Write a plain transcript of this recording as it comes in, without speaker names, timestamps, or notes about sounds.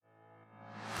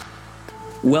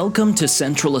Welcome to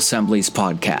Central Assembly's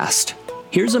podcast.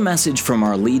 Here's a message from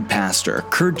our lead pastor,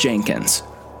 Kurt Jenkins.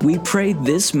 We pray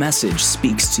this message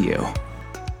speaks to you.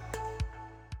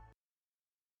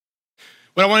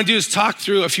 What I want to do is talk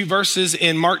through a few verses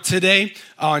in Mark today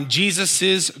on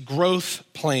Jesus's growth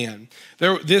plan.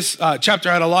 This chapter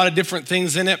had a lot of different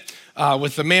things in it,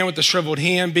 with the man with the shriveled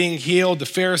hand being healed, the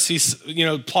Pharisees,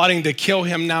 plotting to kill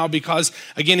him now because,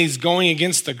 again, he's going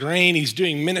against the grain. He's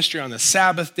doing ministry on the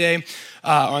Sabbath day,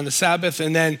 on the Sabbath.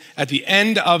 And then at the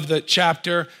end of the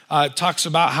chapter, it talks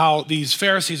about how these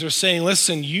Pharisees are saying,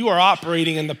 listen, you are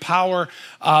operating in the power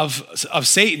of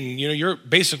Satan. You're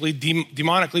basically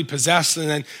demonically possessed. And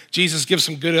then Jesus gives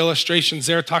some good illustrations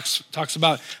there, talks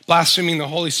about blaspheming the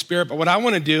Holy Spirit. But what I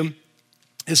want to do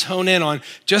is hone in on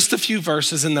just a few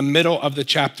verses in the middle of the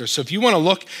chapter. So if you want to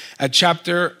look at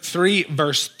chapter 3,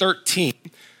 verse 13,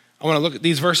 I want to look at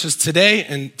these verses today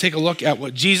and take a look at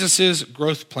what Jesus's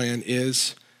growth plan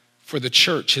is for the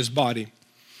church, his body.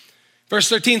 Verse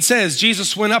 13 says,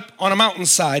 Jesus went up on a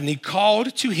mountainside and he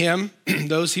called to him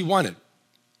those he wanted.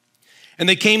 And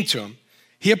they came to him.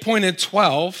 He appointed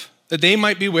 12 that they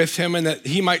might be with him and that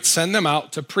he might send them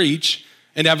out to preach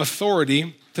and have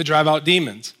authority to drive out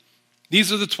demons. These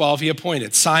are the 12 he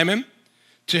appointed: Simon,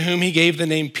 to whom he gave the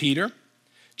name Peter,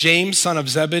 James, son of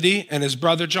Zebedee, and his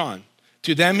brother John.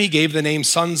 To them he gave the name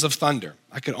Sons of Thunder.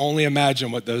 I could only imagine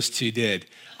what those two did.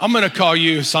 I'm going to call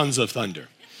you Sons of Thunder.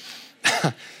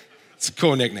 It's a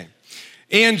cool nickname.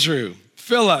 Andrew,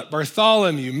 Philip,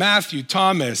 Bartholomew, Matthew,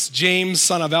 Thomas, James,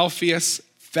 son of Alphaeus,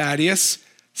 Thaddeus,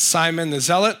 Simon the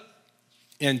Zealot,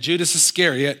 and Judas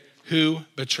Iscariot, who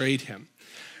betrayed him.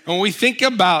 When we think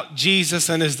about Jesus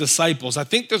and his disciples, I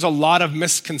think there's a lot of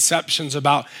misconceptions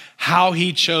about how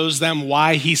he chose them,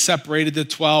 why he separated the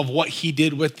 12, what he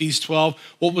did with these 12,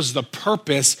 what was the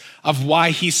purpose of why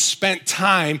he spent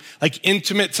time, like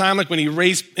intimate time, like when he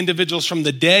raised individuals from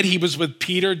the dead, he was with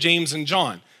Peter, James, and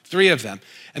John, 3 of them.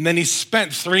 And then he spent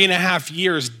 3.5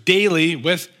 years daily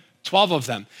with 12 of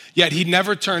them. Yet he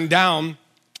never turned down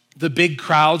the big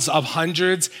crowds of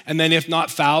hundreds, and then if not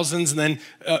thousands, and then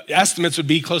estimates would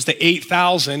be close to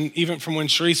 8,000, even from when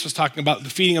Sharice was talking about the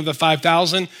feeding of the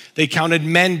 5,000, they counted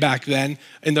men back then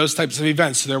in those types of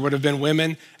events. So there would have been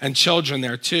women and children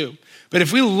there too. But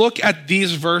if we look at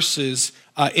these verses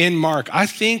in Mark, I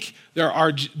think there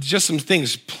are just some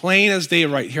things plain as day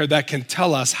right here that can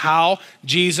tell us how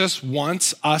Jesus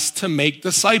wants us to make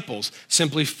disciples,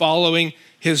 simply following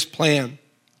his plan.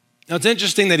 Now, it's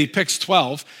interesting that he picks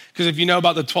 12, because if you know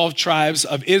about the 12 tribes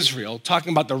of Israel,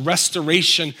 talking about the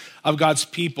restoration of God's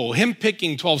people, him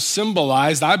picking 12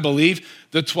 symbolized, I believe,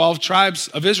 the 12 tribes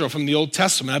of Israel from the Old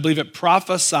Testament. I believe it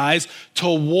prophesies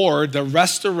toward the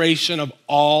restoration of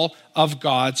all of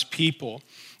God's people.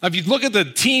 Now, if you look at the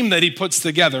team that he puts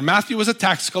together, Matthew was a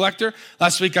tax collector.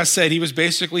 Last week I said he was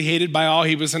basically hated by all.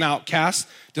 He was an outcast,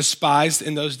 despised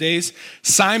in those days.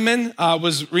 Simon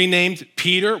was renamed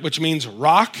Peter, which means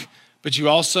rock. But you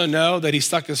also know that he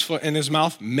stuck his foot in his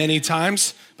mouth many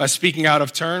times by speaking out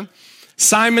of turn.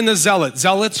 Simon the Zealot.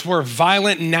 Zealots were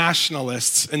violent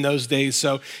nationalists in those days,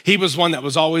 so he was one that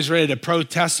was always ready to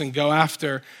protest and go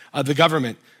after the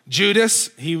government.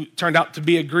 Judas, he turned out to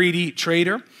be a greedy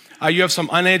traitor. You have some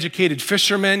uneducated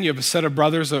fishermen. You have a set of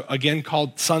brothers, again,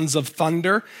 called Sons of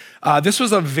Thunder. This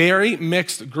was a very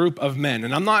mixed group of men,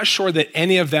 and I'm not sure that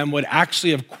any of them would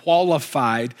actually have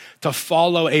qualified to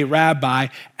follow a rabbi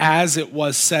as it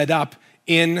was set up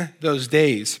in those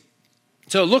days.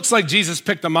 So it looks like Jesus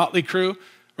picked a motley crew,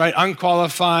 right?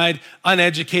 Unqualified,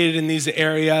 uneducated in these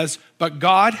areas, but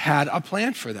God had a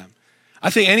plan for them. I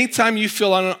think anytime you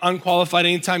feel unqualified,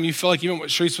 anytime you feel like even what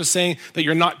Sharice was saying, that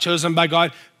you're not chosen by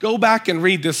God, go back and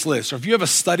read this list. Or if you have a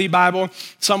study Bible,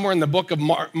 somewhere in the book of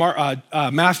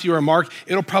Matthew or Mark,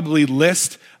 it'll probably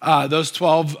list those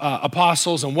 12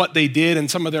 apostles and what they did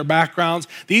and some of their backgrounds.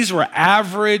 These were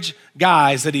average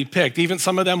guys that he picked. Even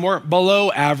some of them were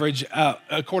below average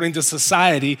according to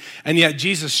society, and yet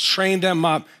Jesus trained them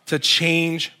up to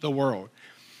change the world.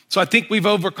 So I think we've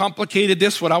overcomplicated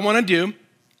this. What I want to do,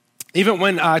 even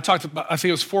when I talked about, I think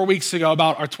it was 4 weeks ago,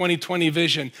 about our 2020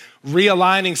 vision,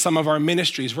 realigning some of our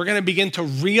ministries, we're going to begin to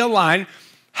realign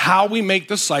how we make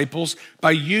disciples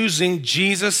by using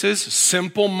Jesus's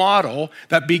simple model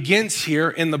that begins here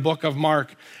in the book of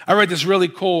Mark. I read this really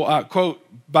cool quote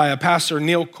by a pastor,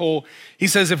 Neil Cole. He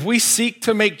says, if we seek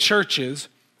to make churches,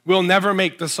 we'll never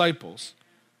make disciples.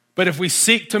 But if we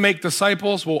seek to make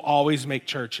disciples, we'll always make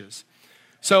churches.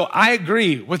 So I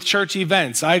agree with church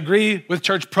events. I agree with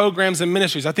church programs and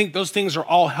ministries. I think those things are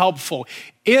all helpful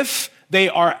if they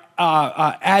are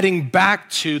adding back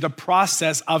to the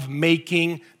process of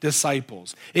making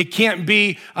disciples. It can't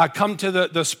be come to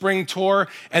the spring tour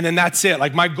and then that's it.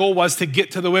 Like my goal was to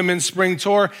get to the women's spring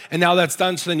tour and now that's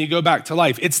done, so then you go back to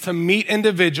life. It's to meet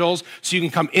individuals so you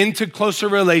can come into closer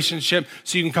relationship,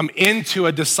 so you can come into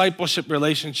a discipleship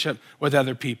relationship with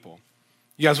other people.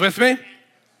 You guys with me?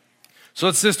 So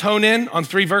let's just hone in on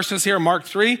 3 verses here. Mark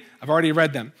 3, I've already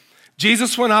read them.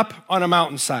 Jesus went up on a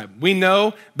mountainside. We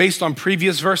know, based on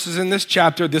previous verses in this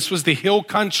chapter, this was the hill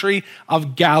country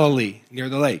of Galilee, near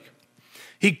the lake.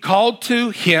 He called to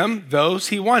him those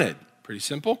he wanted. Pretty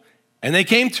simple. And they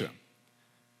came to him.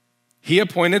 He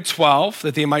appointed 12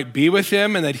 that they might be with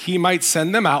him and that he might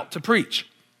send them out to preach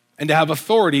and to have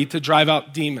authority to drive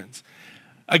out demons.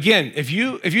 Again, if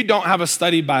you don't have a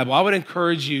study Bible, I would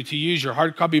encourage you to use your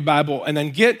hard copy Bible and then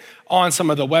get on some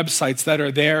of the websites that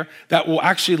are there that will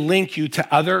actually link you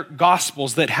to other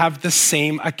gospels that have the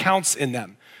same accounts in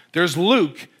them. There's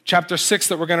Luke chapter 6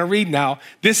 that we're going to read now.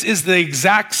 This is the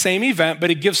exact same event,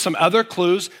 but it gives some other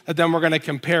clues that then we're going to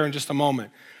compare in just a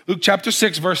moment. Luke chapter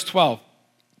 6, verse 12.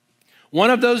 One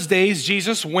of those days,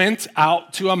 Jesus went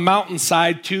out to a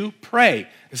mountainside to pray.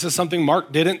 This is something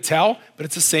Mark didn't tell, but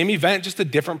it's the same event, just a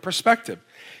different perspective.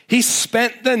 He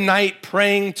spent the night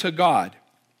praying to God.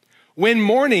 When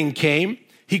morning came,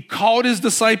 he called his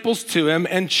disciples to him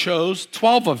and chose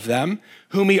 12 of them,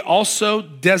 whom he also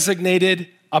designated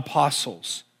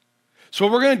apostles. So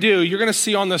what we're going to do, you're going to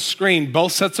see on the screen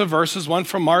both sets of verses, one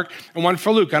from Mark and one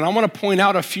for Luke. And I want to point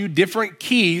out a few different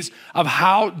keys of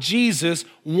how Jesus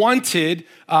wanted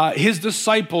his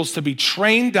disciples to be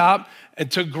trained up and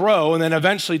to grow and then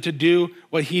eventually to do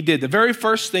what he did. The very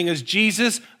first thing is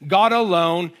Jesus got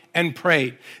alone and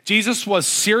prayed. Jesus was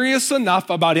serious enough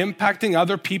about impacting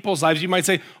other people's lives. You might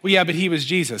say, well, yeah, but he was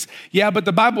Jesus. Yeah, but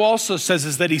the Bible also says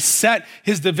is that he set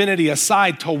his divinity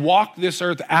aside to walk this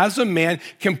earth as a man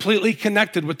completely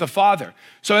connected with the Father.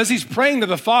 So as he's praying to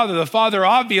the Father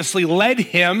obviously led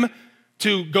him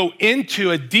to go into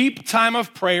a deep time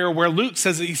of prayer where Luke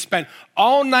says that he spent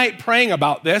all night praying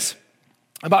about this,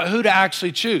 about who to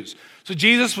actually choose. So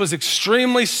Jesus was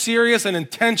extremely serious and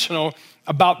intentional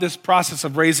about this process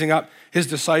of raising up his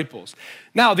disciples.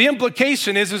 Now, the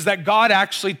implication is that God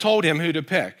actually told him who to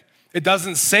pick. It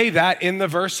doesn't say that in the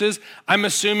verses. I'm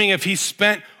assuming if he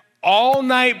spent all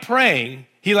night praying,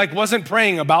 he wasn't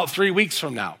praying about 3 weeks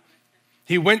from now.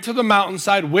 He went to the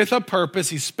mountainside with a purpose.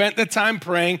 He spent the time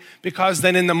praying because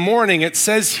then in the morning, it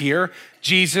says here,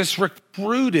 Jesus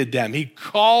recruited them. He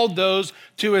called those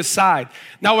to his side.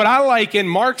 Now, what I like in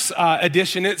Mark's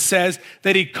edition, it says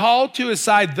that he called to his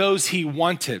side those he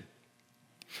wanted.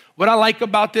 What I like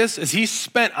about this is he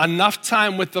spent enough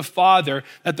time with the Father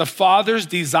that the Father's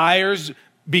desires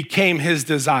became his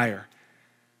desire.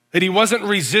 That he wasn't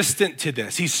resistant to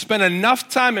this. He spent enough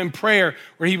time in prayer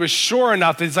where he was sure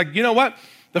enough that he's like, you know what?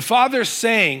 The Father's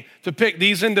saying to pick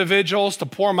these individuals to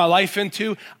pour my life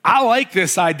into. I like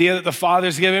this idea that the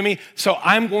Father's giving me, so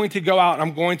I'm going to go out and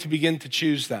I'm going to begin to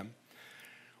choose them.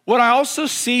 What I also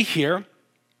see here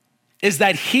is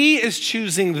that he is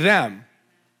choosing them.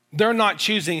 They're not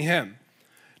choosing him.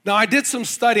 Now, I did some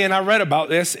study and I read about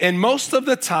this, and most of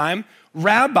the time,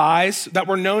 rabbis that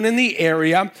were known in the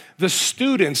area, the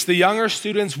students, the younger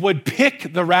students would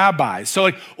pick the rabbis.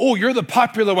 So oh, you're the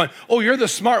popular one. Oh, you're the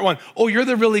smart one. Oh, you're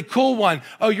the really cool one.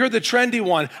 Oh, you're the trendy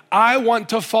one. I want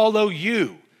to follow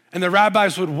you. And the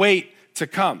rabbis would wait to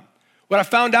come. What I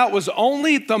found out was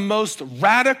only the most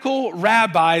radical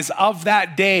rabbis of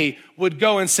that day would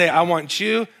go and say, I want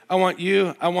you, I want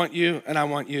you, I want you, and I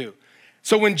want you.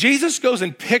 So when Jesus goes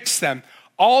and picks them,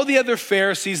 all the other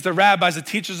Pharisees, the rabbis, the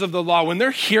teachers of the law, when they're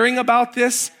hearing about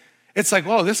this, it's like,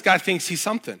 whoa, this guy thinks he's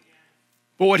something.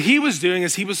 But what he was doing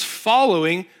is he was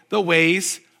following the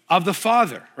ways of the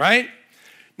Father, right?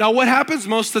 Now, what happens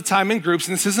most of the time in groups,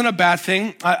 and this isn't a bad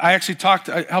thing. I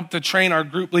helped to train our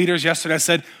group leaders yesterday. I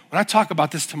said, when I talk about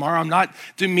this tomorrow, I'm not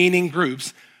demeaning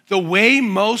groups. The way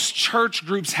most church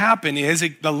groups happen is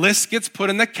the list gets put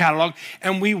in the catalog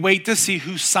and we wait to see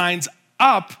who signs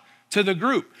up to the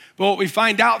group. But what we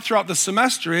find out throughout the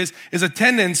semester is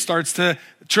attendance starts to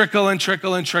trickle and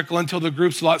trickle and trickle until the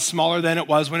group's a lot smaller than it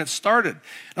was when it started.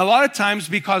 And a lot of times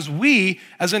because we,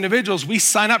 as individuals, we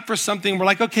sign up for something, we're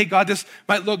like, okay, God, this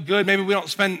might look good. Maybe we don't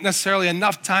spend necessarily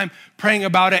enough time praying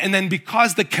about it. And then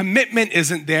because the commitment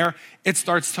isn't there, it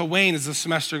starts to wane as the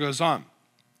semester goes on.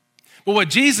 But what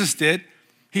Jesus did,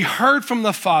 he heard from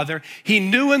the Father. He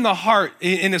knew in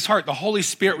his heart, the Holy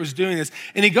Spirit was doing this.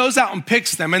 And he goes out and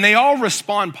picks them, and they all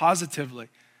respond positively.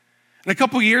 And a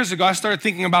couple years ago, I started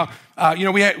thinking about,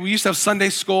 we used to have Sunday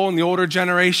school in the older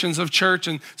generations of church,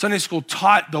 and Sunday school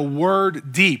taught the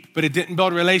word deep, but it didn't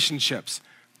build relationships.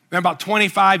 And about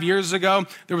 25 years ago,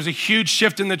 there was a huge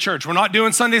shift in the church. We're not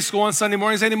doing Sunday school on Sunday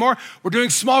mornings anymore. We're doing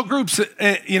small groups,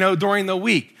 during the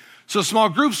week. So small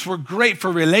groups were great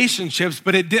for relationships,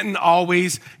 but it didn't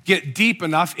always get deep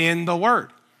enough in the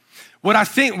word. What I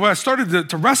started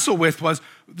to wrestle with what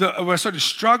I started to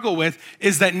struggle with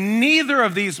is that neither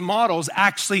of these models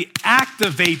actually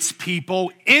activates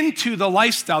people into the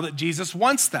lifestyle that Jesus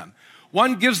wants them.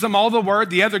 One gives them all the word,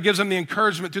 the other gives them the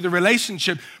encouragement through the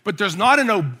relationship, but there's not an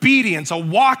obedience, a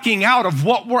walking out of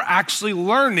what we're actually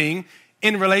learning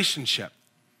in relationship.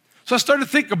 So I started to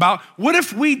think about, what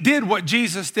if we did what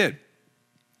Jesus did?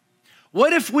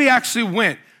 What if we actually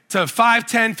went to 5,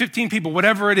 10, 15 people,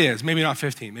 whatever it is, maybe not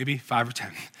 15, maybe 5 or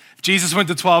 10. If Jesus went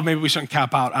to 12, maybe we shouldn't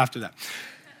cap out after that.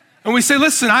 And we say,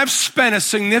 listen, I've spent a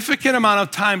significant amount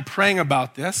of time praying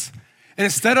about this. And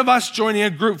instead of us joining a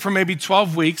group for maybe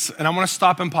 12 weeks, and I want to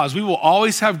stop and pause, we will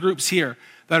always have groups here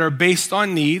that are based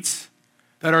on needs,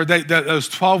 that those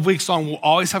 12 weeks long, we'll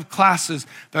always have classes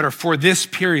that are for this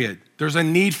period. There's a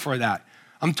need for that.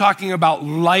 I'm talking about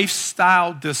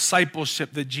lifestyle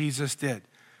discipleship that Jesus did.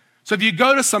 So if you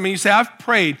go to somebody, you say, I've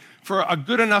prayed for a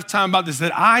good enough time about this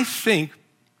that I think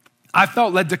I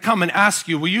felt led to come and ask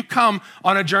you, will you come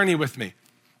on a journey with me?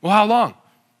 Well, how long?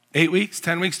 8 weeks,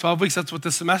 10 weeks, 12 weeks, that's what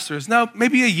the semester is. No,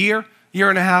 maybe a year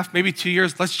and a half, maybe 2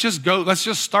 years. Let's just go, let's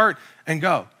just start and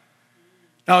go.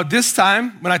 Now, this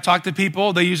time, when I talk to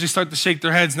people, they usually start to shake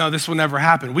their heads. No, this will never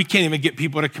happen. We can't even get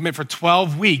people to commit for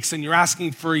 12 weeks, and you're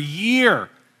asking for a year,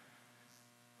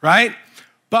 right?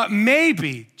 But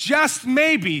maybe, just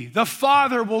maybe, the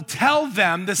Father will tell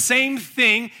them the same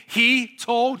thing he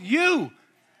told you.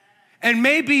 And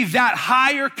maybe that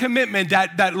higher commitment,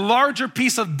 that larger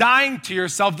piece of dying to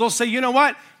yourself, they'll say, you know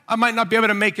what? I might not be able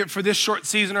to make it for this short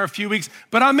season or a few weeks,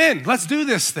 but I'm in. Let's do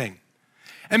this thing.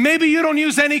 And maybe you don't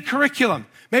use any curriculum.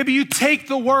 Maybe you take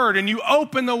the word and you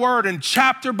open the word, and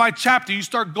chapter by chapter, you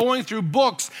start going through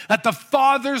books that the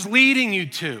Father's leading you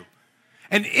to.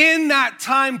 And in that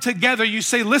time together, you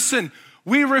say, listen,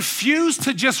 we refuse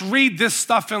to just read this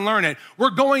stuff and learn it. We're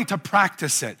going to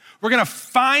practice it. We're going to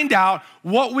find out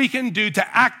what we can do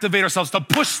to activate ourselves, to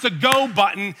push the go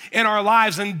button in our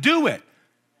lives and do it.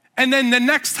 And then the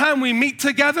next time we meet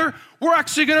together, we're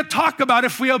actually going to talk about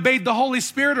if we obeyed the Holy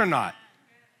Spirit or not.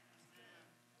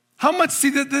 How much,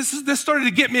 this started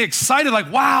to get me excited,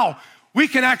 like, wow, we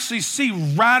can actually see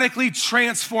radically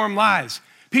transformed lives.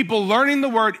 People learning the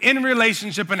word in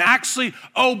relationship and actually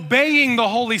obeying the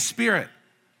Holy Spirit.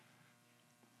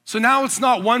 So now it's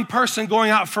not one person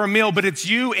going out for a meal, but it's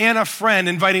you and a friend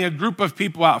inviting a group of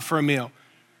people out for a meal.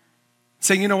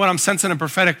 Saying, you know what, I'm sensing a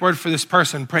prophetic word for this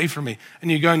person, pray for me. And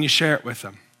you go and you share it with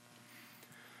them.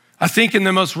 I think in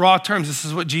the most raw terms, this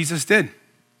is what Jesus did.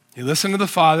 He listened to the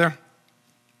Father,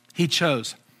 he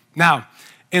chose. Now,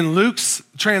 in Luke's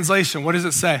translation, what does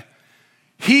it say?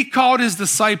 He called his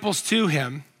disciples to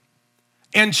him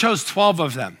and chose 12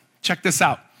 of them. Check this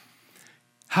out.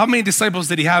 How many disciples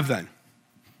did he have then?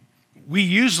 We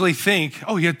usually think,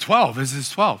 oh, he had 12. This is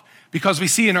 12. Because we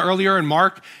see earlier in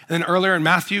Mark and then earlier in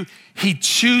Matthew, he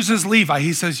chooses Levi.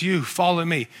 He says, you, follow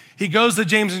me. He goes to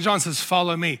James and John and says,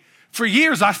 follow me. For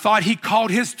years, I thought he called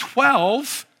his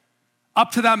 12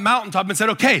 up to that mountaintop and said,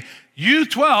 okay, you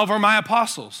 12 are my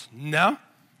apostles. No,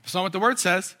 that's not what the word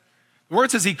says. The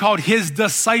word says he called his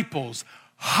disciples,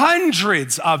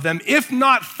 hundreds of them, if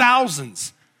not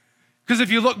thousands. Because if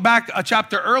you look back a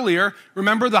chapter earlier,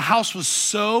 remember the house was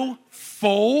so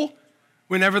full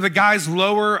whenever the guys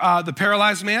lower the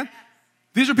paralyzed man.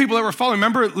 These are people that were following.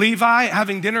 Remember Levi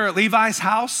having dinner at Levi's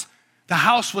house? The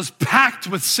house was packed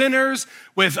with sinners,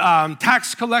 with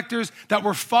tax collectors that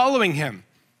were following him.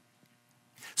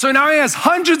 So now he has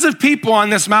hundreds of people on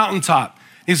this mountaintop.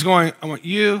 He's going, I want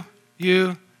you.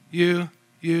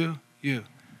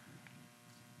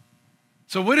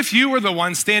 So what if you were the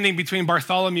one standing between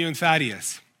Bartholomew and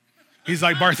Thaddeus? He's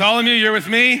like, Bartholomew, you're with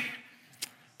me.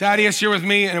 Thaddeus, you're with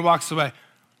me. And he walks away.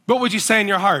 What would you say in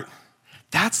your heart?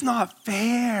 That's not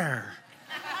fair.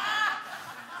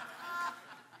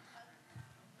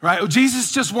 Right? Well,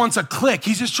 Jesus just wants a click.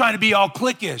 He's just trying to be all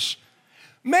cliquish.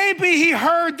 Maybe he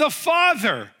heard the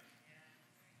Father.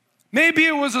 Maybe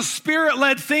it was a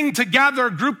spirit-led thing to gather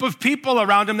a group of people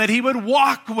around him that he would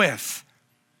walk with.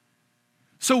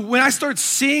 So when I start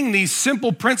seeing these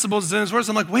simple principles in his words,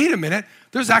 I'm like, wait a minute,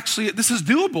 this is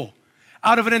doable.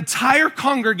 Out of an entire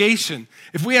congregation,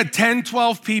 if we had 10,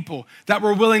 12 people that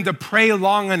were willing to pray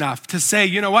long enough to say,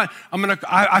 you know what,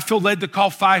 I feel led to call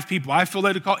 5 people. I feel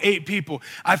led to call 8 people.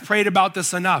 I've prayed about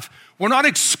this enough. We're not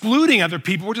excluding other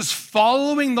people. We're just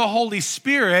following the Holy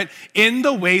Spirit in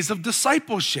the ways of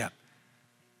discipleship.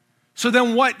 So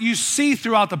then what you see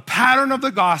throughout the pattern of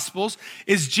the Gospels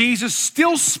is Jesus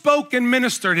still spoke and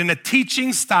ministered in a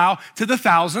teaching style to the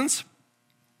thousands.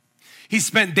 He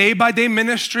spent day-by-day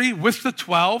ministry with the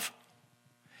 12,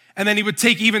 and then he would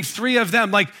take even 3 of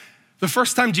them. Like the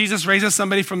first time Jesus raises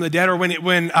somebody from the dead, or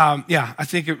I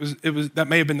think it was that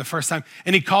may have been the first time,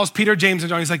 and he calls Peter, James, and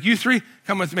John. He's like, you 3,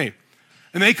 come with me.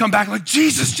 And they come back like,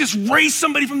 Jesus just raised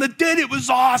somebody from the dead. It was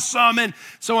awesome. And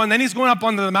so on. Then he's going up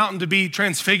onto the mountain to be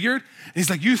transfigured. And he's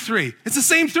like, you 3, it's the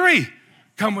same 3,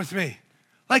 come with me.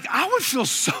 Like I would feel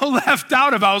so left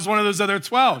out if I was one of those other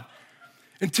 12.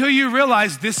 Until you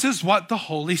realize this is what the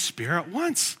Holy Spirit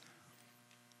wants.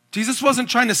 Jesus wasn't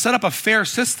trying to set up a fair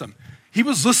system. He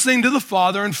was listening to the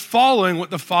Father and following what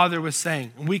the Father was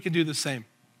saying. And we can do the same.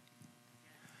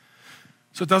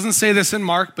 So it doesn't say this in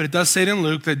Mark, but it does say it in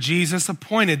Luke that Jesus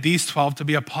appointed these 12 to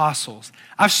be apostles.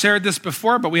 I've shared this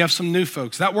before, but we have some new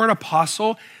folks. That word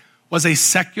apostle was a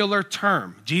secular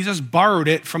term. Jesus borrowed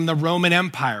it from the Roman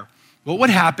Empire. What would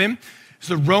happen is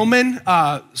the Roman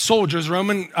soldiers,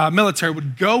 Roman military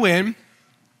would go in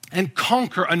and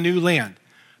conquer a new land.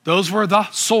 Those were the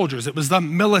soldiers. It was the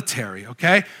military,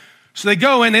 okay? So they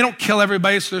go in, they don't kill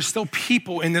everybody, so there's still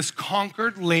people in this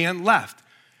conquered land left.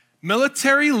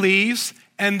 Military leaves,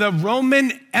 and the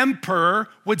Roman emperor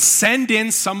would send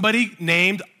in somebody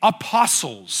named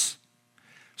apostles.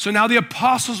 So now the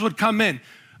apostles would come in.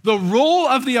 The role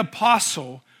of the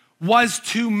apostle was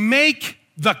to make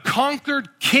the conquered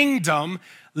kingdom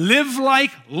live like,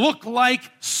 look like,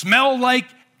 smell like,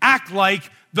 act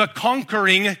like the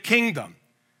conquering kingdom.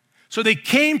 So they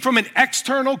came from an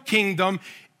external kingdom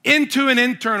into an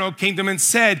internal kingdom and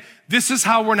said, this is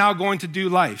how we're now going to do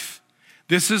life.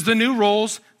 This is the new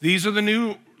rules. These are the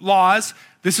new laws.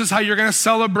 This is how you're going to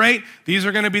celebrate. These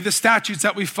are going to be the statutes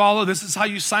that we follow. This is how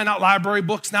you sign out library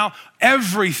books now.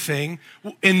 Everything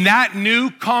in that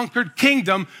new conquered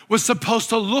kingdom was supposed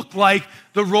to look like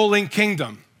the rolling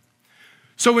kingdom.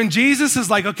 So when Jesus is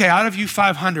like, okay, out of you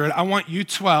 500, I want you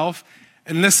 12,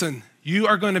 and listen, you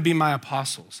are going to be my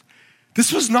apostles.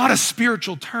 This was not a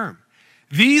spiritual term.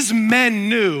 These men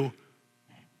knew,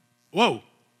 whoa,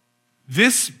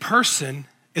 this person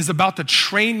is about to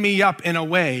train me up in a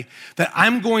way that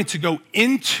I'm going to go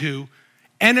into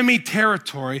enemy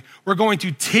territory. We're going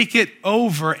to take it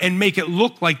over and make it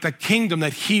look like the kingdom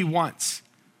that he wants.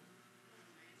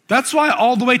 That's why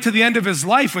all the way to the end of his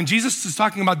life, when Jesus is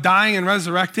talking about dying and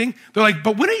resurrecting, they're like,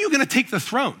 but when are you going to take the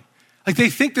throne? Like they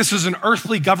think this is an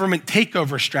earthly government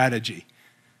takeover strategy.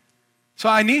 So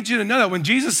I need you to know that when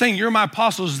Jesus is saying, you're my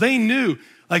apostles, they knew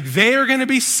like they are going to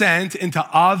be sent into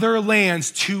other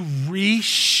lands to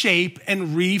reshape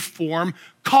and reform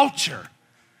culture.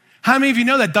 How many of you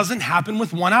know that doesn't happen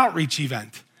with one outreach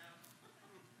event?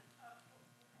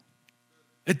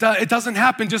 It doesn't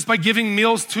happen just by giving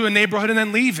meals to a neighborhood and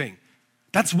then leaving.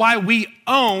 That's why we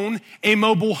own a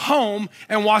mobile home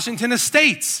in Washington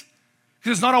Estates.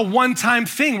 Because it's not a one-time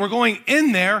thing. We're going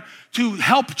in there to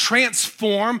help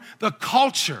transform the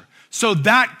culture. So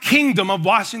that kingdom of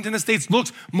Washington Estates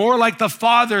looks more like the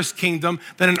Father's kingdom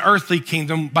than an earthly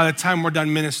kingdom by the time we're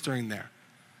done ministering there.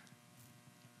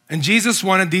 And Jesus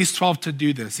wanted these 12 to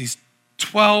do this, these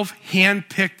 12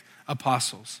 hand-picked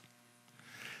apostles.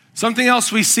 Something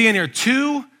else we see in here,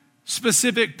 2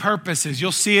 specific purposes.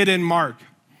 You'll see it in Mark.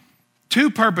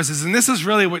 2 purposes, and this is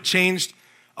really what changed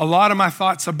a lot of my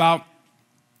thoughts about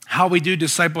how we do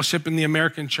discipleship in the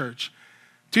American church.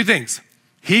 2 things.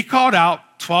 He called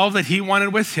out 12 that he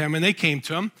wanted with him, and they came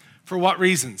to him. For what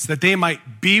reasons? That they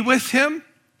might be with him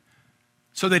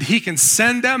so that he can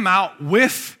send them out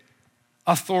with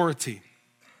authority.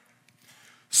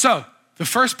 So the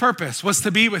first purpose was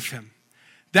to be with him.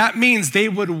 That means they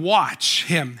would watch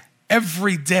him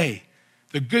every day.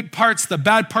 The good parts, the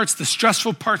bad parts, the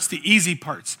stressful parts, the easy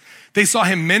parts. They saw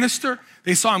him minister.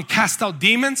 They saw him cast out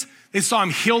demons. They saw him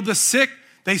heal the sick.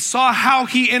 They saw how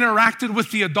he interacted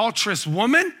with the adulterous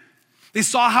woman. They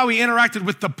saw how he interacted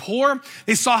with the poor.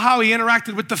 They saw how he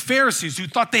interacted with the Pharisees who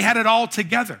thought they had it all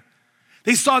together.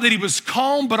 They saw that he was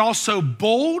calm but also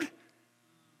bold.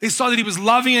 They saw that he was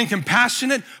loving and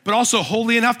compassionate but also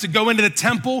holy enough to go into the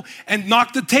temple and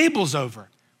knock the tables over.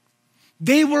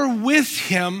 They were with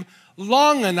him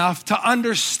long enough to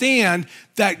understand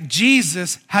that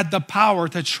Jesus had the power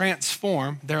to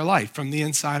transform their life from the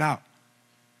inside out.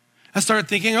 I started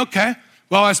thinking, okay,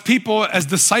 Well, as people, as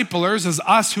disciplers, as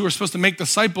us who are supposed to make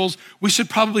disciples, we should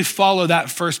probably follow that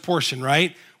first portion,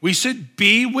 right? We should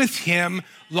be with him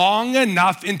long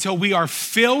enough until we are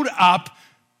filled up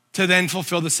to then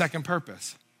fulfill the second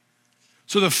purpose.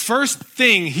 So the first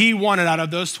thing he wanted out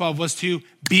of those 12 was to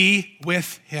be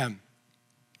with him.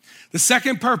 The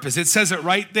second purpose, it says it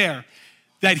right there,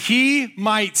 that he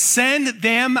might send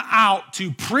them out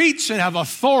to preach and have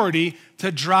authority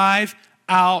to drive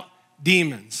out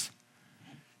demons.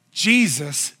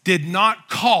 Jesus did not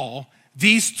call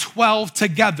these 12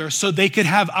 together so they could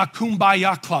have a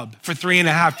kumbaya club for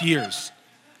 3.5 years.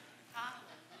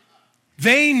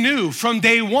 They knew from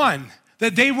day one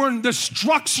that they were the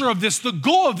structure of this. The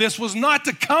goal of this was not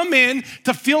to come in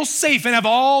to feel safe and have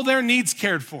all their needs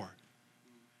cared for.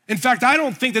 In fact, I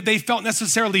don't think that they felt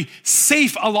necessarily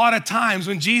safe a lot of times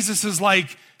when Jesus is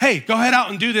like, hey, go head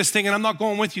out and do this thing and I'm not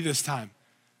going with you this time.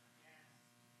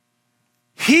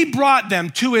 He brought them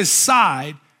to his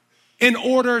side in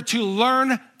order to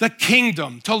learn the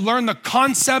kingdom, to learn the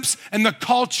concepts and the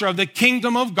culture of the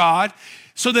kingdom of God,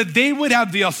 so that they would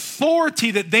have the authority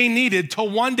that they needed to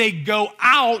one day go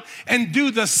out and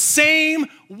do the same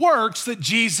works that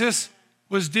Jesus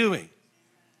was doing.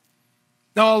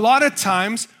 Now, a lot of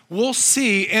times we'll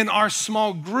see in our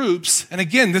small groups, and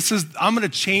again, I'm gonna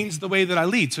change the way that I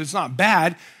lead, so it's not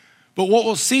bad, but what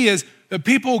we'll see is that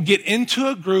people get into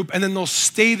a group and then they'll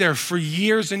stay there for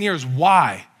years and years.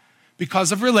 Why?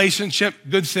 Because of relationship,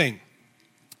 good thing.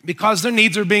 Because their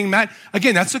needs are being met,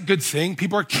 again, that's a good thing.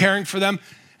 People are caring for them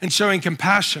and showing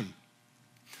compassion.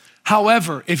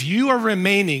 However, if you are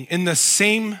remaining in the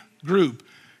same group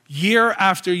year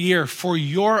after year for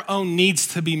your own needs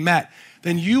to be met,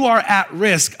 then you are at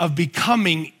risk of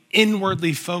becoming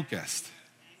inwardly focused.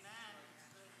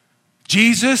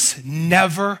 Jesus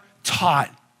never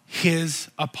taught his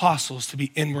apostles to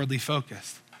be inwardly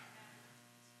focused.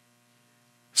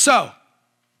 So,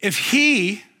 if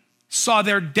he saw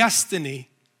their destiny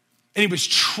and he was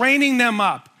training them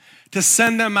up to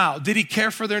send them out, did he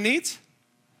care for their needs?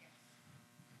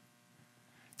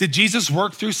 Did Jesus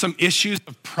work through some issues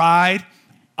of pride,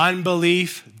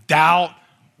 unbelief, doubt,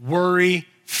 worry,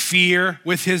 fear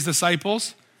with his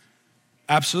disciples?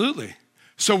 Absolutely.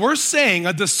 So we're saying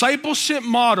a discipleship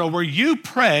model where you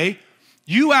pray,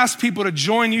 you ask people to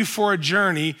join you for a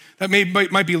journey that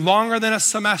might be longer than a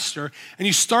semester, and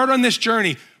you start on this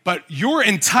journey, but your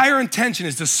entire intention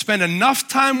is to spend enough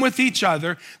time with each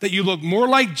other that you look more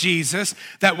like Jesus,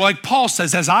 that like Paul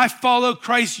says, as I follow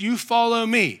Christ, you follow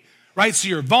me, right? So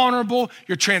you're vulnerable,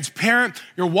 you're transparent,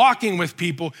 you're walking with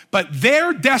people, but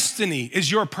their destiny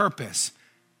is your purpose.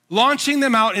 Launching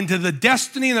them out into the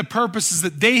destiny and the purposes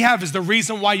that they have is the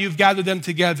reason why you've gathered them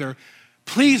together.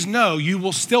 Please know you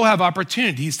will still have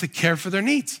opportunities to care for their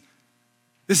needs.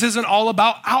 This isn't all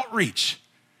about outreach,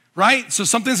 right? So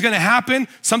something's gonna happen,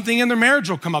 something in their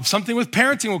marriage will come up, something with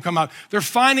parenting will come up, their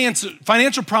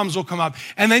financial problems will come up,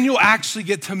 and then you'll actually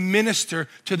get to minister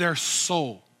to their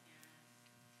soul.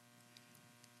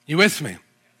 You with me?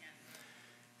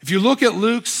 If you look at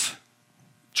Luke's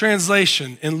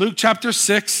translation, in Luke chapter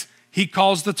 6, he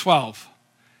calls the 12.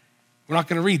 We're not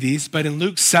gonna read these, but in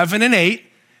Luke 7 and 8,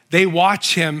 they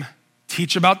watch him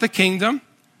teach about the kingdom.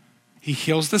 He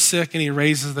heals the sick and he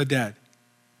raises the dead.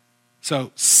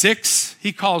 So 6,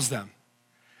 he calls them.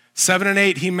 7 and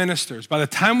 8, he ministers. By the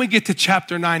time we get to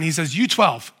chapter 9, he says, you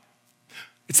 12,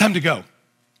 it's time to go.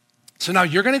 So now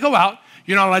you're gonna go out.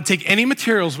 You're not allowed to take any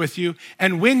materials with you.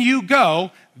 And when you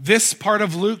go, this part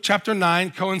of Luke chapter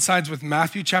 9 coincides with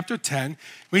Matthew chapter 10,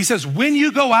 where he says, when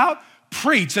you go out,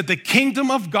 preach that the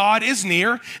kingdom of God is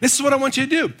near. This is what I want you to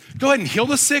do. Go ahead and heal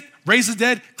the sick, raise the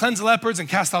dead, cleanse the lepers, and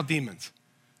cast out demons.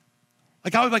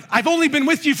 I've only been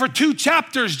with you for 2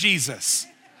 chapters, Jesus.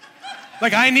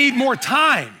 I need more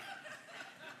time.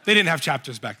 They didn't have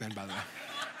chapters back then, by the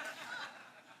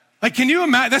way. Can you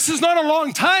imagine? This is not a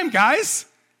long time, guys.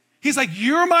 He's like,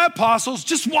 you're my apostles,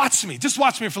 just watch me for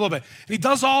a little bit. And he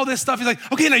does all this stuff. He's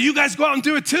like, okay, now you guys go out and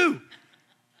do it too.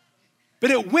 But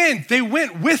they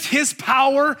went with his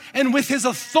power and with his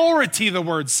authority, the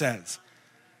word says.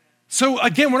 So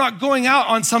again, we're not going out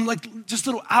on some just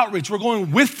little outreach. We're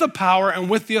going with the power and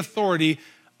with the authority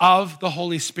of the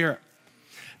Holy Spirit.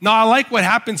 Now, I like what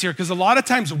happens here because a lot of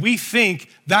times we think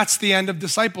that's the end of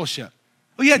discipleship.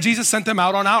 Oh yeah, Jesus sent them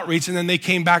out on outreach and then they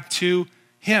came back to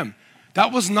him.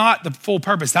 That was not the full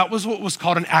purpose. That was what was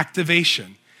called an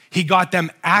activation. He got them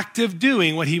active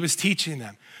doing what he was teaching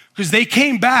them. Because they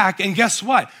came back, and guess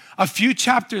what? A few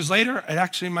chapters later, it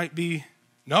actually might be,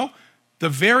 the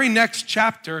very next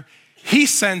chapter, he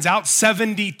sends out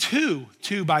 72,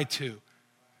 2 by 2.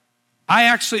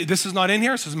 this is not in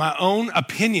here, this is my own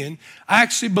opinion. I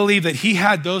actually believe that he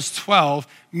had those 12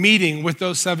 meeting with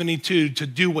those 72 to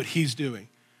do what he's doing,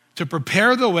 to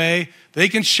prepare the way, they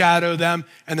can shadow them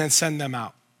and then send them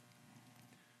out.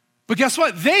 But guess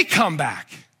what? They come back.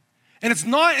 And it's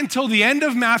not until the end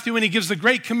of Matthew when he gives the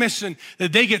Great Commission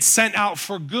that they get sent out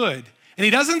for good. And he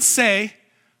doesn't say,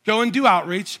 go and do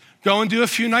outreach, go and do a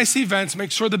few nice events,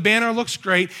 make sure the banner looks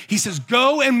great. He says,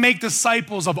 go and make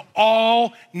disciples of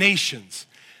all nations.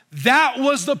 That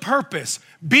was the purpose.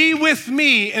 Be with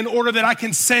me in order that I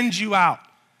can send you out.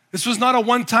 This was not a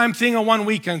one-time thing, a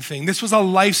one-weekend thing. This was a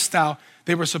lifestyle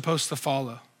they were supposed to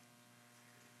follow.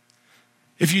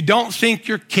 If you don't think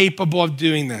you're capable of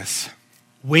doing this,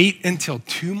 wait until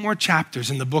 2 more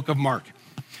chapters in the book of Mark.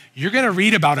 You're gonna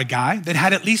read about a guy that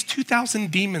had at least 2,000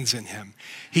 demons in him.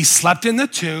 He slept in the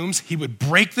tombs, he would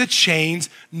break the chains,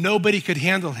 nobody could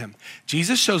handle him.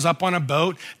 Jesus shows up on a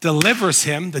boat, delivers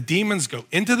him, the demons go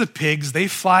into the pigs, they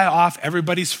fly off,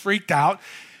 everybody's freaked out.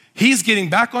 He's getting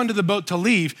back onto the boat to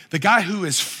leave. The guy who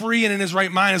is free and in his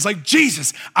right mind is like,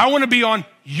 Jesus, I wanna be on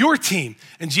your team.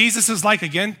 And Jesus is like,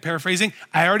 again, paraphrasing,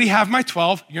 I already have my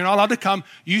 12. You're not allowed to come.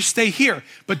 You stay here.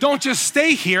 But don't just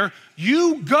stay here.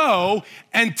 You go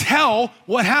and tell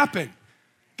what happened.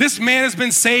 This man has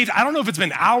been saved. I don't know if it's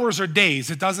been hours or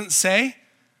days. It doesn't say,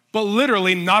 but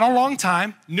literally not a long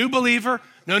time. New believer,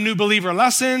 no new believer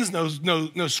lessons,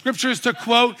 no scriptures to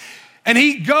quote. And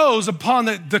he goes upon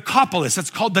the Decapolis.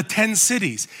 It's called the 10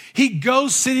 cities. He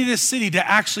goes city to city to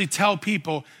actually tell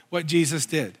people what Jesus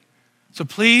did. So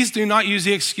please do not use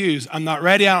the excuse, I'm not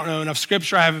ready, I don't know enough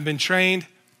scripture, I haven't been trained.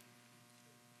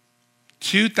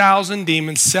 2,000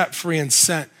 demons set free and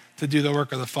sent to do the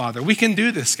work of the Father. We can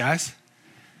do this, guys.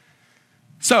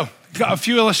 So, got a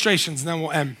few illustrations and then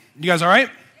we'll end. You guys all right?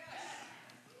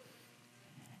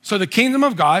 So the kingdom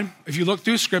of God, if you look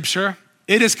through scripture,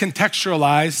 it is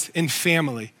contextualized in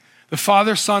family. The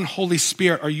Father, Son, Holy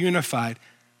Spirit are unified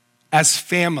as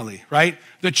family, right?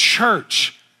 The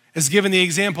church is given the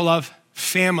example of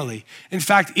family. In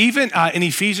fact, even in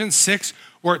Ephesians 6,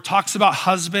 where it talks about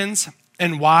husbands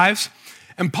and wives,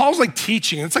 and Paul's like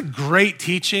teaching, and it's like great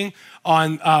teaching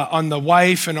on the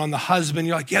wife and on the husband.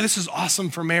 You're like, yeah, this is awesome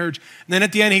for marriage. And then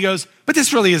at the end he goes, but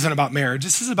this really isn't about marriage.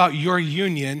 This is about your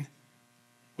union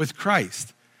with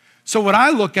Christ. So what I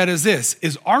look at is this,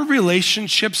 is our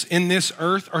relationships in this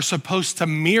earth are supposed to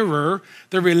mirror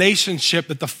the relationship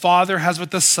that the Father has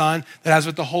with the Son, that has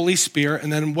with the Holy Spirit,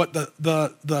 and then what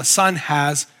the Son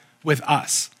has with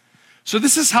us. So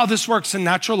this is how this works in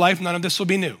natural life. None of this will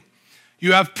be new.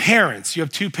 You have parents, you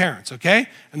have 2 parents, okay?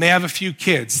 And they have a few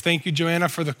kids. Thank you, Joanna,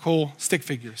 for the cool stick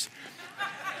figures.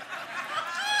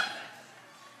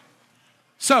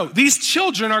 So these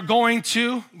children are going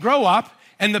to grow up,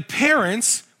 and the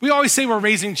parents, we always say we're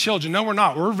raising children. No, we're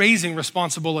not. We're raising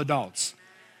responsible adults.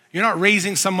 You're not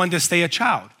raising someone to stay a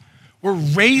child. We're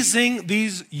raising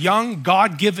these young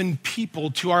God-given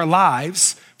people to our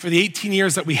lives for the 18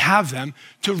 years that we have them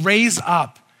to raise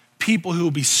up people who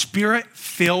will be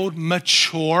spirit-filled,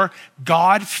 mature,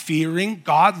 God-fearing,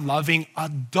 God-loving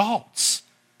adults,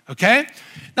 okay?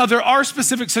 Now, there are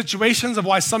specific situations of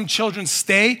why some children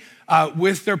stay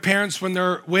with their parents when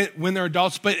they're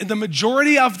adults, but in the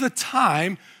majority of the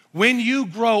time, when you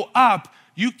grow up,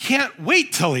 you can't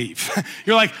wait to leave.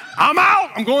 You're like, I'm out,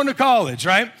 I'm going to college,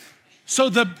 right? So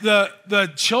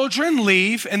the children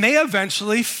leave and they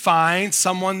eventually find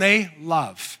someone they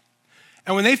love.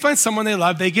 And when they find someone they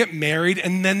love, they get married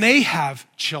and then they have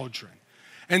children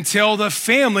until the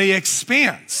family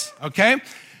expands, okay?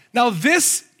 Now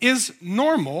this is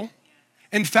normal.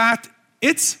 In fact,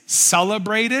 it's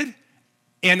celebrated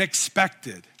and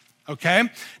expected, okay?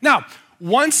 Now,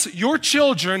 once your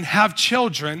children have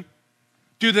children,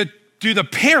 do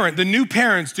the new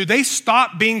parents, do they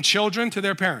stop being children to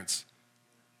their parents?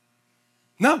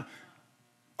 No.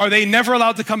 Are they never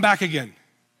allowed to come back again?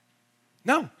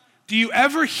 No. Do you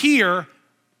ever hear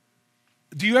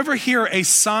a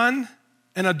son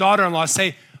and a daughter-in-law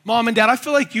say, Mom and Dad, I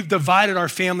feel like you've divided our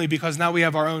family because now we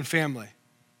have our own family?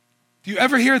 Do you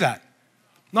ever hear that?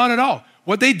 Not at all.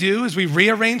 What they do is we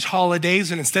rearrange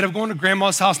holidays, and instead of going to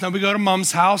grandma's house, now we go to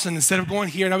mom's house, and instead of going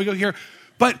here, now we go here.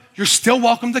 But you're still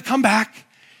welcome to come back,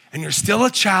 and you're still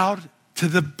a child to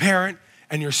the parent,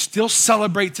 and you're still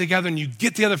celebrate together, and you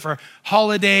get together for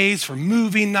holidays, for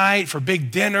movie night, for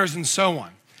big dinners, and so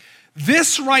on.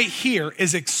 This right here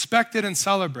is expected and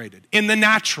celebrated in the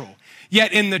natural.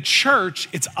 Yet in the church,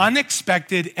 it's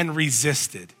unexpected and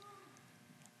resisted.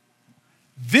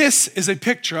 This is a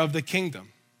picture of the kingdom.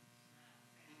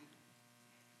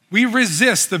 We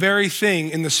resist the very thing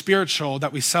in the spiritual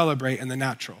that we celebrate in the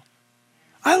natural.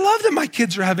 I love that my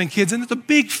kids are having kids and it's a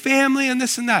big family and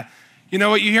this and that. You know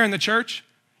what you hear in the church?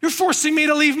 You're forcing me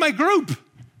to leave my group.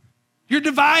 You're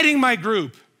dividing my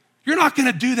group. You're not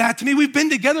gonna do that to me. We've been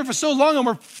together for so long and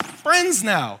we're friends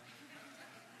now.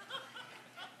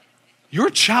 Your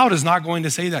child is not going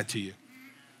to say that to you.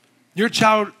 Your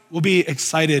child will be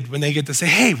excited when they get to say,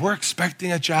 hey, we're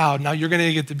expecting a child. Now you're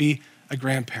gonna get to be a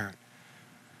grandparent.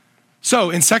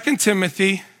 So in 2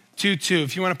 Timothy 2:2,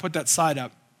 if you wanna put that slide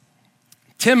up,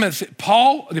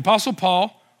 the Apostle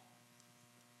Paul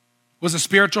was a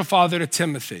spiritual father to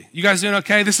Timothy. You guys doing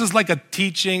okay? This is like a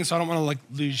teaching, so I don't wanna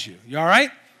lose you. You all right?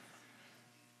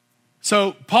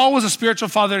 So Paul was a spiritual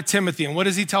father to Timothy, and what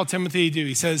does he tell Timothy to do?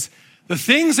 He says, the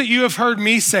things that you have heard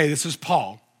me say, this is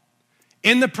Paul,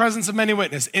 in the presence of many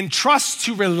witnesses, entrust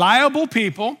to reliable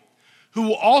people who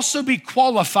will also be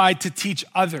qualified to teach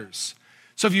others.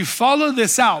 So if you follow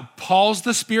this out, Paul's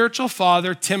the spiritual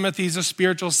father, Timothy's a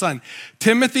spiritual son.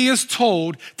 Timothy is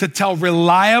told to tell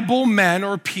reliable men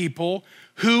or people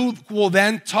who will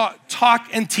then talk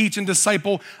and teach and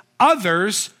disciple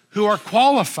others who are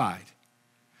qualified.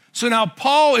 So now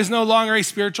Paul is no longer a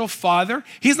spiritual father.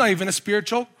 He's not even a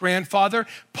spiritual grandfather.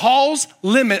 Paul's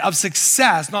limit of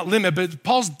success, not limit, but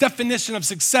Paul's definition of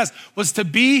success was to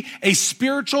be a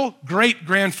spiritual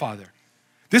great-grandfather.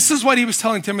 This is what he was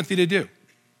telling Timothy to do.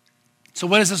 So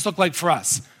what does this look like for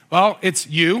us? Well, it's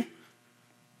you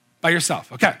by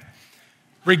yourself, okay.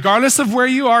 Regardless of where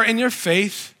you are in your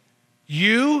faith,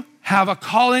 you have a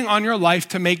calling on your life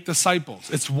to make disciples.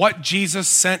 It's what Jesus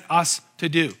sent us to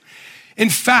do. In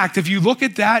fact, if you look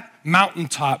at that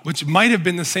mountaintop, which might have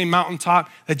been the same mountaintop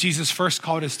that Jesus first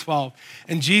called his 12,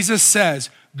 and Jesus says,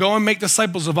 go and make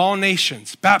disciples of all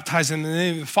nations, baptize them in the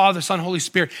name of the Father, Son, Holy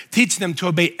Spirit, teach them to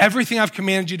obey everything I've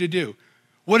commanded you to do.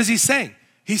 What is he saying?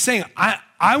 He's saying,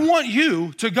 I want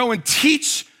you to go and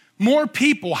teach more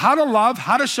people how to love,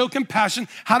 how to show compassion,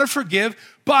 how to forgive,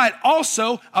 but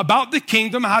also about the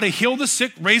kingdom, how to heal the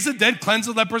sick, raise the dead, cleanse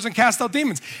the lepers, and cast out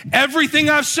demons. Everything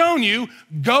I've shown you,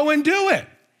 go and do it.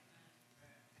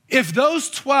 If those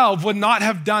 12 would not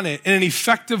have done it in an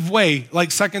effective way, like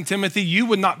 2 Timothy, you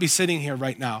would not be sitting here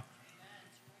right now.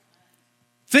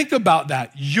 Think about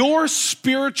that. Your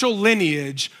spiritual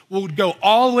lineage will go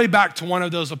all the way back to one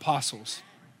of those apostles,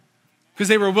 because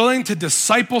they were willing to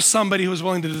disciple somebody who was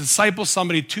willing to disciple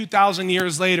somebody 2,000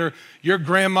 years later. Your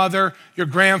grandmother, your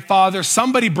grandfather,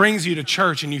 somebody brings you to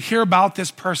church and you hear about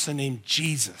this person named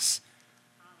Jesus.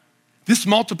 This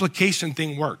multiplication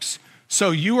thing works. So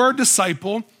you are a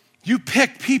disciple, you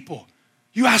pick people.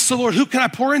 You ask the Lord, who can I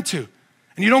pour into?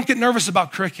 And you don't get nervous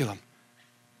about curriculum.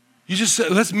 You just say,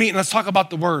 let's meet and let's talk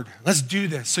about the word. Let's do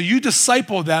this. So you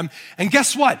disciple them, and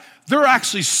guess what? They're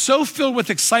actually so filled with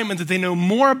excitement that they know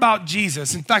more about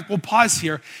Jesus. In fact, we'll pause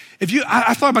here.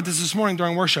 I thought about this morning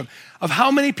during worship, of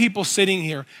how many people sitting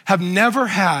here have never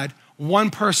had one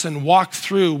person walk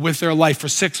through with their life for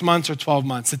 6 months or 12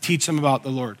 months to teach them about the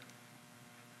Lord.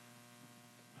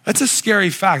 That's a scary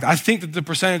fact. I think that the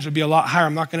percentage would be a lot higher.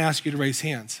 I'm not gonna ask you to raise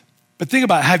hands. But think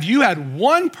about it. Have you had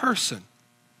one person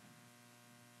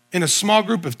in a small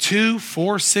group of 2,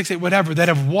 4, 6, 8, whatever, that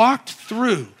have walked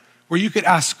through where you could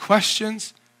ask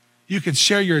questions, you could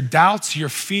share your doubts, your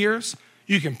fears,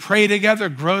 you can pray together,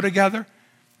 grow together?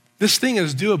 This thing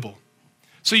is doable.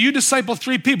 So you disciple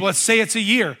 3 people, let's say it's a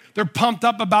year. They're pumped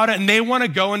up about it and they wanna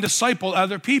go and disciple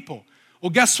other people. Well,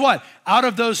 guess what? Out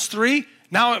of those 3,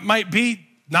 now it might be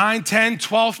 9, 10,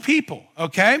 12 people,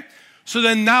 okay? So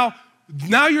then now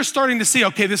you're starting to see,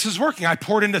 okay, this is working. I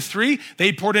poured into 3,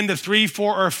 they poured into 3,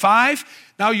 4, or 5.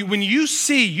 Now, when you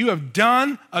see you have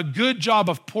done a good job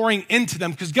of pouring into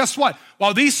them, because guess what?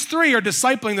 While these 3 are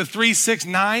discipling the 3, 6,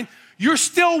 9, you're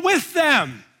still with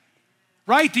them,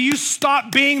 right? Do you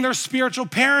stop being their spiritual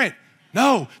parent?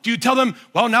 No. Do you tell them,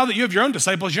 well, now that you have your own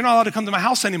disciples, you're not allowed to come to my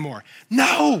house anymore?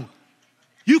 No.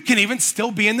 You can even still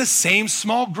be in the same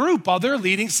small group while they're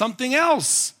leading something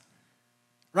else.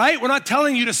 Right? We're not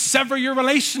telling you to sever your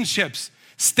relationships.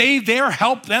 Stay there,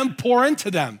 help them, pour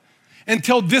into them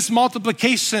until this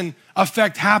multiplication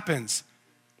effect happens.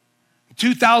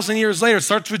 2,000 years later, it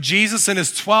starts with Jesus and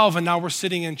his 12, and now we're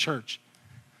sitting in church.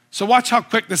 So watch how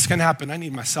quick this can happen. I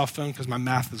need my cell phone because my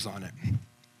math is on it.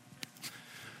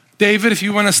 David, if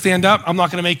you want to stand up, I'm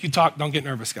not going to make you talk. Don't get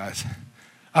nervous, guys.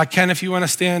 Ken, if you want to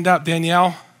stand up.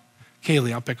 Danielle,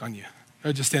 Kaylee, I'll pick on you.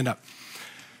 Or just stand up.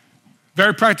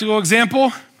 Very practical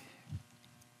example.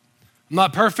 I'm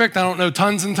not perfect. I don't know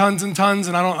tons and tons and tons,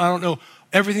 and I don't know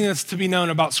everything that's to be known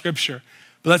about Scripture.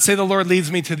 But let's say the Lord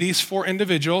leads me to these 4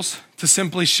 individuals to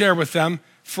simply share with them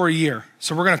for a year.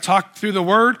 So we're going to talk through the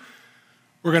Word.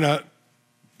 We're going to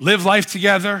live life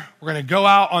together. We're going to go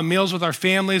out on meals with our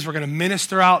families. We're going to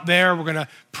minister out there. We're going to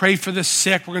pray for the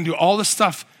sick. We're going to do all the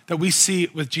stuff that we see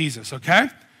with Jesus, okay?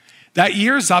 That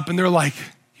year's up and they're like,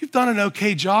 you've done an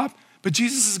okay job, but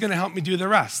Jesus is going to help me do the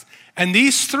rest. And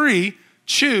these 3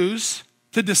 choose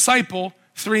to disciple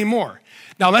 3 more.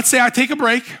 Now, let's say I take a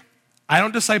break. I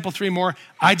don't disciple 3 more.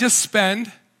 I just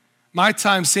spend my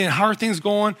time saying, how are things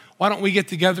going? Why don't we get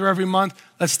together every month?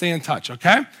 Let's stay in touch,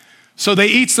 okay? So they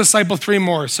each disciple 3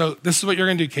 more. So this is what you're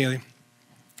going to do, Kaylee.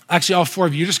 Actually, all 4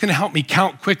 of you, you're just going to help me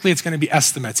count quickly. It's going to be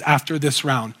estimates after this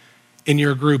round in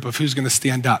your group of who's going to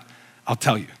stand up. I'll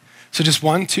tell you. So just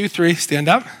 1, 2, 3, stand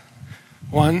up.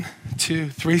 1, 2,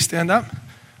 3, stand up.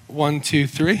 1, 2,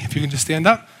 3, if you can just stand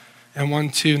up. And 1,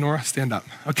 2, Nora, stand up.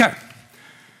 Okay.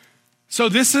 So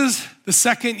this is the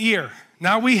second year.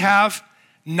 Now we have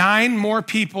 9 more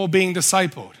people being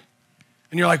discipled.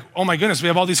 And you're like, oh my goodness, we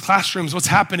have all these classrooms. What's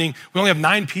happening? We only have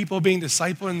 9 people being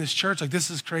discipled in this church. Like, this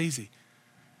is crazy.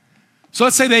 So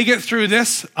let's say they get through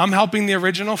this. I'm helping the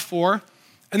original 4.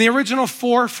 And the original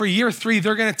 4 for year 3,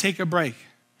 they're going to take a break.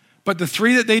 But the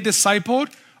 3 that they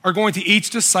discipled are going to each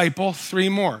disciple 3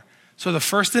 more. So the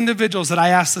first individuals that I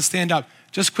asked to stand up,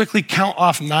 just quickly count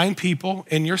off 9 people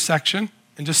in your section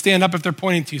and just stand up if they're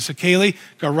pointing to you. So Kaylee,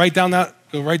 go right down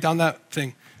that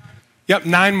thing. Yep,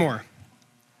 9 more.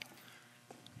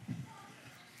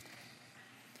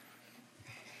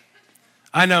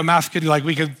 I know math could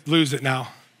we could lose it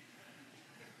now.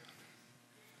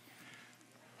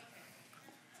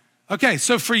 Okay,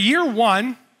 so for year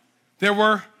one, there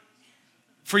were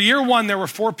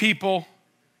 4 people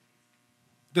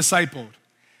discipled.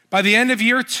 By the end of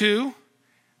year 2,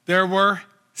 there were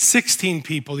 16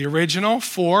 people. The original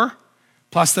 4,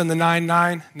 plus then the 9,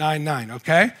 9, 9, 9,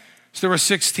 okay? So there were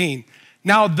 16.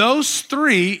 Now those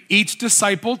 3 each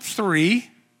discipled 3.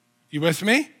 You with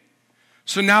me?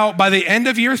 So now by the end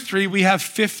of year 3, we have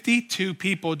 52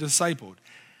 people discipled.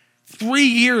 3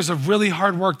 years of really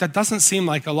hard work, that doesn't seem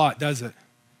like a lot, does it?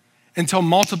 Until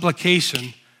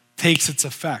multiplication takes its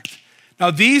effect.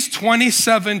 Now these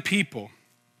 27 people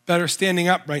that are standing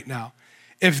up right now,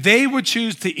 if they would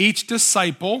choose to each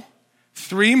disciple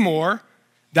 3 more,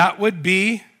 that would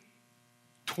be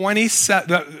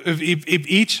 27, if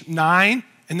each 9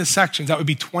 in the sections, that would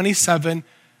be 27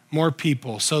 more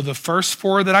people. So the first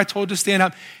 4 that I told to stand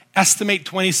up, estimate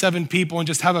 27 people and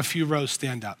just have a few rows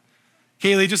stand up.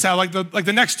 Kaylee, just have like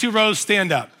the next 2 rows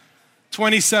stand up.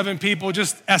 27 people,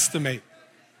 just estimate.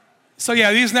 So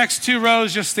yeah, these next 2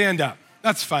 rows just stand up.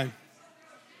 That's fine.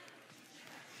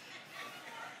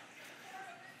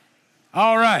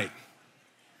 All right.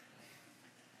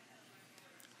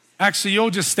 Actually, you'll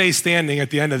just stay standing at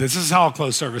the end of this. This is how I'll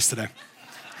close service today.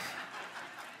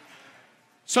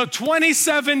 So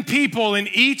 27 people in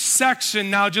each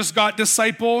section now just got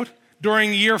discipled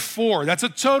during year 4. That's a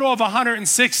total of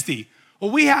 160.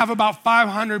 Well, we have about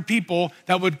 500 people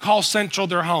that would call Central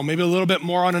their home, maybe a little bit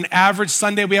more. On an average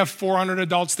Sunday, we have 400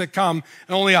 adults that come,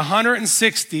 and only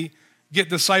 160 get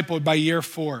discipled by year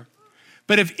 4.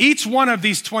 But if each one of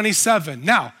these 27,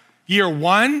 now, year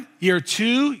 1, year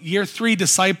 2, year 3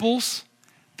 disciples,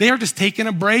 they are just taking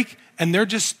a break and they're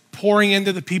just pouring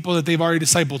into the people that they've already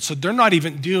discipled. So they're not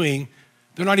even doing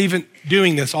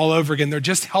this all over again. They're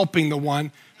just helping the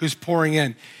one who's pouring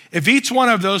in. If each one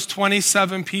of those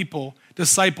 27 people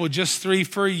discipled just 3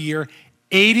 for a year,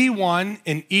 81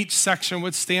 in each section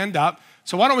would stand up.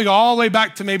 So why don't we go all the way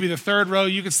back to maybe the 3rd row?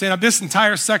 You can stand up. This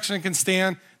entire section can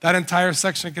stand. That entire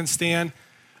section can stand.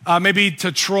 Maybe to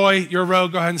Troy, your row,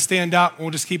 go ahead and stand up.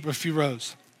 We'll just keep a few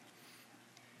rows.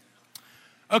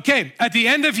 Okay, at the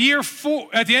end of year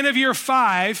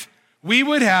 5, we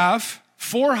would have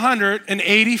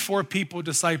 484 people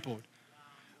discipled.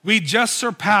 We just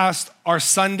surpassed our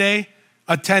Sunday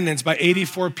attendance by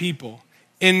 84 people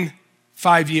in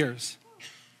 5 years.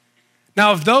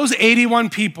 Now, if those 81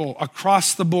 people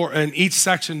across the board in each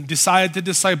section decided to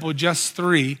disciple just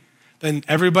 3, then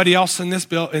everybody else in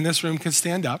this room can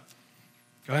stand up.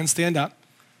 Go ahead and stand up.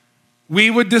 We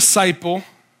would disciple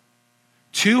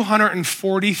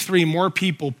 243 more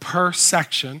people per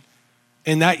section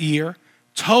in that year,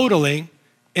 totaling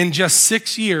in just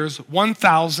 6 years,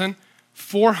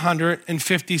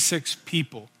 1,456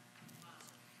 people.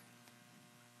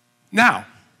 Now,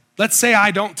 let's say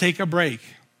I don't take a break.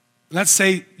 Let's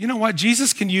say, you know what,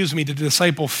 Jesus can use me to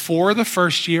disciple 4 the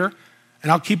first year, and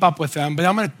I'll keep up with them, but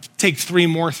I'm gonna take 3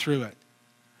 more through it.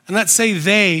 And let's say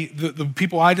the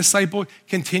people I disciple,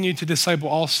 continue to disciple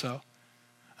also.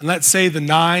 And let's say the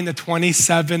 9, the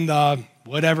 27, the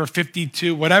whatever,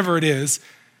 52, whatever it is,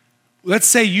 let's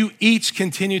say you each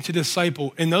continue to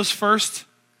disciple. In those first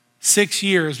 6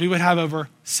 years, we would have over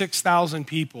 6,000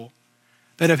 people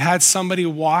that have had somebody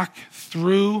walk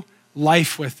through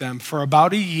life with them for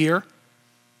about a year,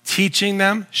 teaching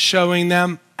them, showing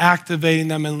them, activating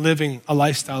them, and living a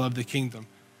lifestyle of the kingdom.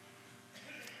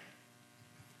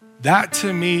 That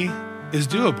to me is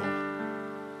doable.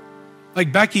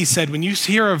 Like Becky said, when you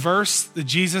hear a verse that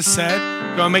Jesus said,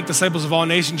 go and make disciples of all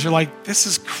nations, you're like, this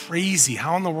is crazy.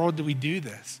 How in the world do we do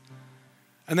this?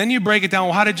 And then you break it down.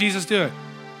 Well, how did Jesus do it?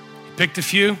 He picked a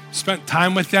few, spent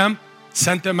time with them,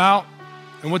 sent them out.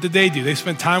 And what did they do? They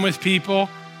spent time with people,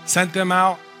 sent them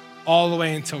out all the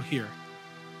way until here.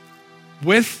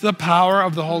 With the power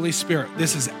of the Holy Spirit,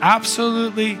 this is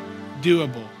absolutely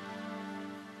doable.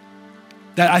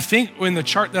 That I think in the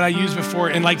chart that I used before,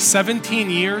 in like 17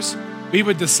 years, we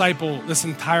would disciple this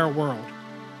itentire world.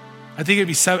 I think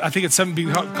it's 7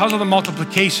 because of the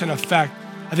multiplication effect.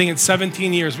 I think in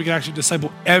 17 years, we could actually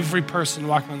disciple every person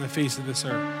walking on the face of this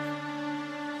earth.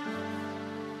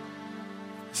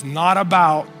 It's not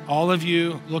about all of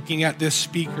you looking at this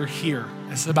speaker here.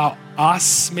 It's about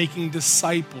us making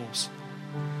disciples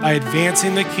by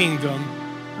advancing the kingdom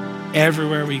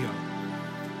everywhere we go.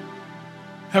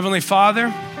 Heavenly Father,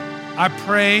 I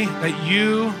pray that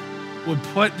you would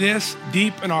put this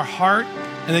deep in our heart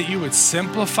and that you would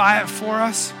simplify it for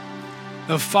us.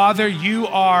 Though, Father, you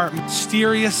are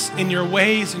mysterious in your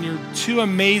ways and you're too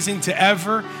amazing to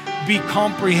ever be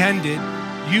comprehended.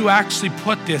 You actually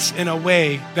put this in a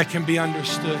way that can be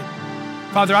understood.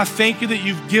 Father, I thank you that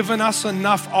you've given us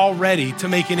enough already to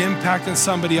make an impact in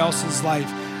somebody else's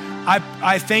life.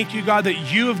 I thank you, God,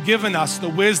 that you have given us the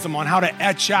wisdom on how to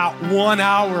etch out 1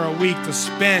 hour a week to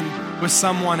spend with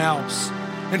someone else.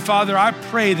 And Father, I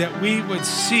pray that we would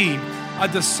see a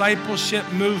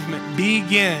discipleship movement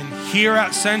begin here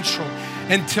at Central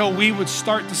until we would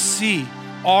start to see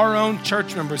our own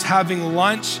church members having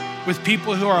lunch with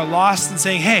people who are lost and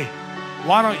saying, hey,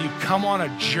 why don't you come on a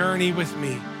journey with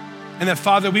me? And that,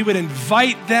 Father, we would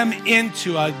invite them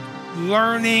into a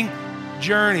learning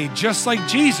journey, just like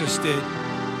Jesus did.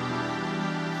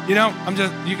 You know,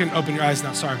 you can open your eyes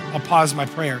now, sorry. I'll pause my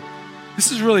prayer.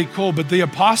 This is really cool, but the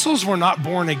apostles were not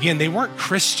born again. They weren't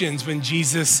Christians when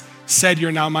Jesus said,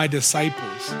 you're now my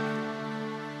disciples.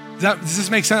 Does this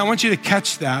make sense? I want you to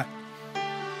catch that.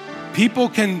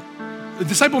 A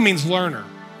disciple means learner.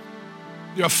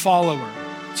 You're a follower.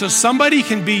 So somebody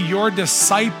can be your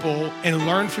disciple and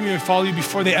learn from you and follow you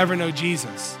before they ever know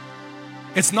Jesus.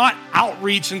 It's not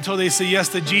outreach until they say yes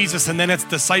to Jesus and then it's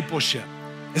discipleship.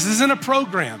 This isn't a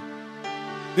program.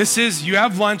 This is you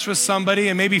have lunch with somebody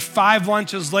and maybe 5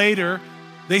 lunches later,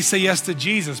 they say yes to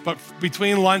Jesus. But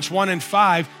between lunch 1 and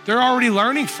 5, they're already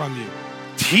learning from you.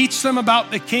 Teach them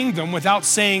about the kingdom without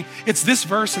saying, it's this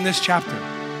verse in this chapter.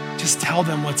 Just tell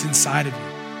them what's inside of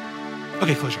you.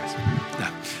 Okay, close your eyes. No.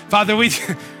 Father, we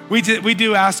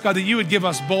do ask, God, that you would give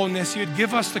us boldness. You would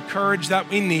give us the courage that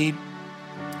we need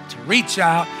to reach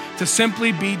out, to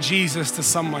simply be Jesus to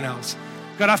someone else.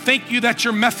 God, I thank you that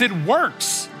your method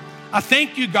works. I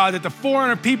thank you, God, that the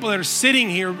 400 people that are sitting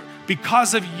here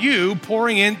because of you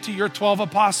pouring into your 12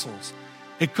 apostles.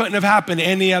 It couldn't have happened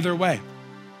any other way.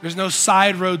 There's no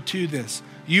side road to this.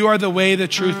 You are the way, the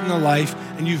truth, and the life,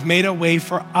 and you've made a way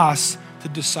for us to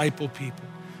disciple people.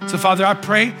 So, Father, I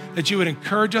pray that you would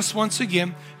encourage us once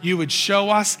again. You would show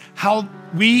us how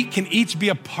we can each be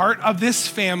a part of this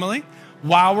family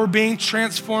while we're being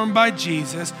transformed by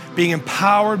Jesus, being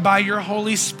empowered by your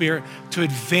Holy Spirit to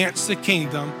advance the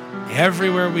kingdom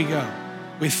everywhere we go.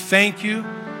 We thank you.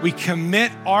 We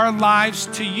commit our lives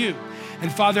to you.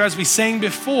 And Father, as we sang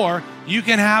before, you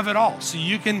can have it all. So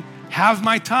you can have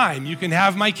my time. You can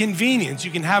have my convenience. You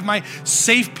can have my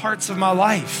safe parts of my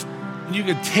life. And you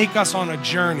could take us on a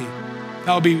journey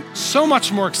that will be so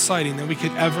much more exciting than we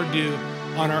could ever do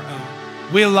on our own.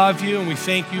 We love you and we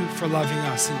thank you for loving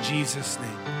us in Jesus'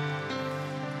 name.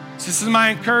 So this is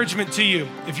my encouragement to you.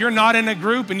 If you're not in a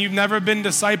group and you've never been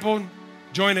discipled,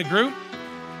 join a group.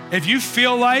 If you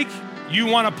feel like you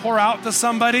want to pour out to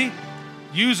somebody,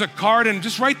 use a card and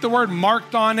just write the word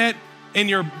marked on it in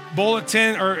your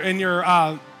bulletin or in your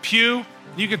pew.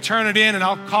 You can turn it in and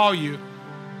I'll call you.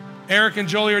 Eric and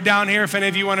Jolie are down here if any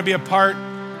of you want to be a part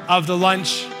of the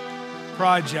lunch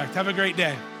project. Have a great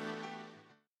day.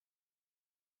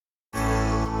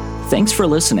 Thanks for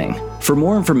listening. For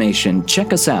more information,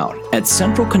 check us out at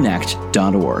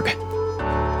centralconnect.org.